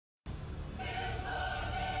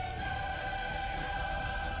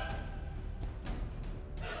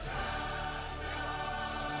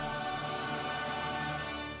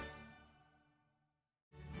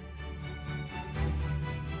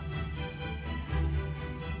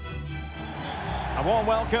A warm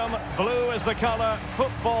welcome. Blue is the colour,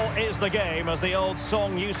 football is the game, as the old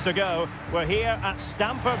song used to go. We're here at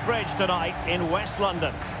Stamford Bridge tonight in West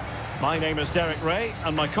London. My name is Derek Ray,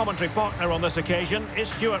 and my commentary partner on this occasion is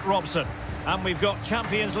Stuart Robson. And we've got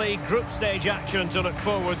Champions League group stage action to look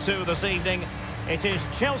forward to this evening. It is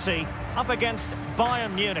Chelsea up against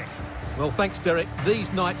Bayern Munich. Well, thanks, Derek.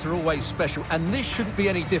 These nights are always special, and this shouldn't be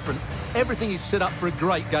any different. Everything is set up for a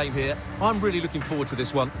great game here. I'm really looking forward to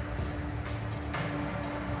this one.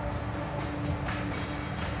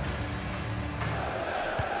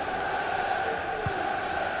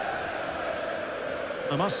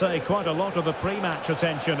 I must say, quite a lot of the pre-match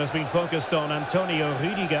attention has been focused on Antonio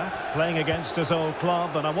Rüdiger, playing against his old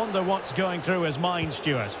club, and I wonder what's going through his mind,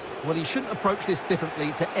 Stuart. Well, he shouldn't approach this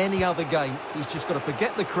differently to any other game. He's just got to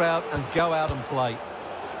forget the crowd and go out and play.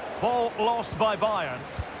 Ball lost by Bayern.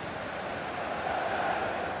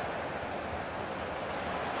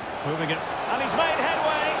 Moving it, and he's made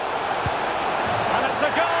headway. And it's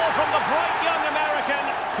a goal from the bright young American,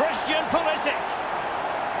 Christian Pulisic.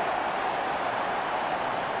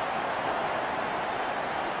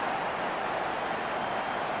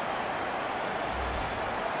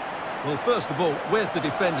 Well, first of all, where's the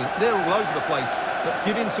defending? They're all over the place. But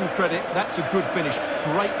give him some credit, that's a good finish.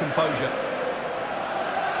 Great composure.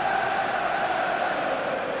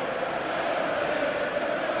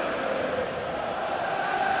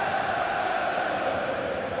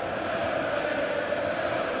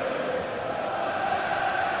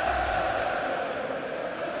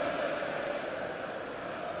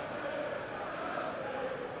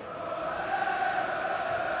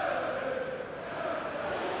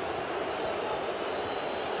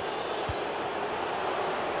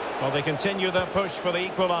 Well, they continue their push for the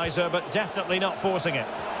equaliser, but definitely not forcing it.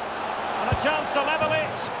 And a chance to level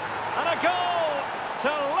it. And a goal to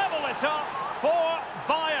level it up for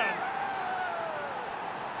Bayern.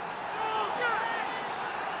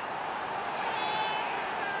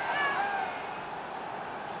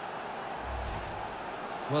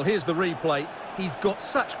 Well, here's the replay. He's got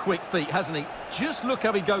such quick feet, hasn't he? Just look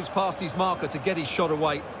how he goes past his marker to get his shot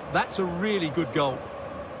away. That's a really good goal.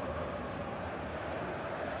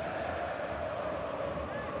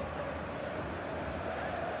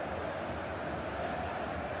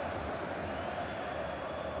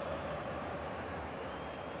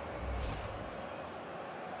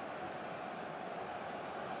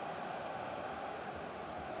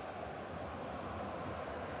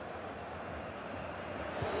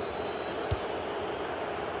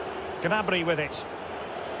 Gnabry with it.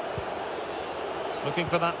 Looking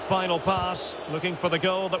for that final pass, looking for the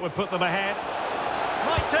goal that would put them ahead.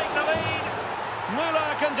 Might take the lead.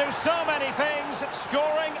 Müller can do so many things,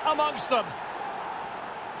 scoring amongst them.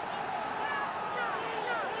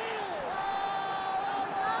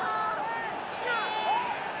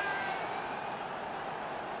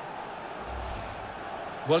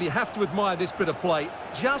 Well, you have to admire this bit of play.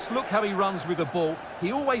 Just look how he runs with the ball.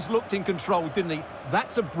 He always looked in control, didn't he?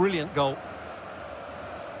 That's a brilliant goal.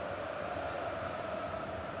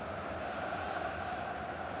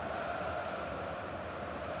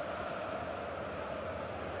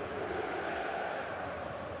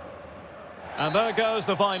 And there goes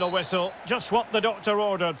the final whistle. Just what the doctor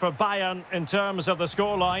ordered for Bayern in terms of the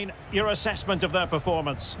scoreline. Your assessment of their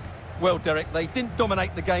performance? Well, Derek, they didn't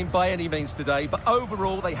dominate the game by any means today, but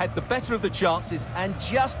overall they had the better of the chances and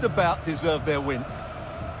just about deserved their win.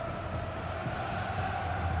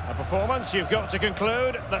 A performance you've got to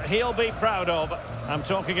conclude that he'll be proud of. I'm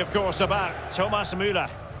talking, of course, about Thomas Müller.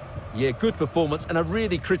 Yeah, good performance and a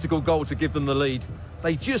really critical goal to give them the lead.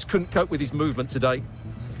 They just couldn't cope with his movement today.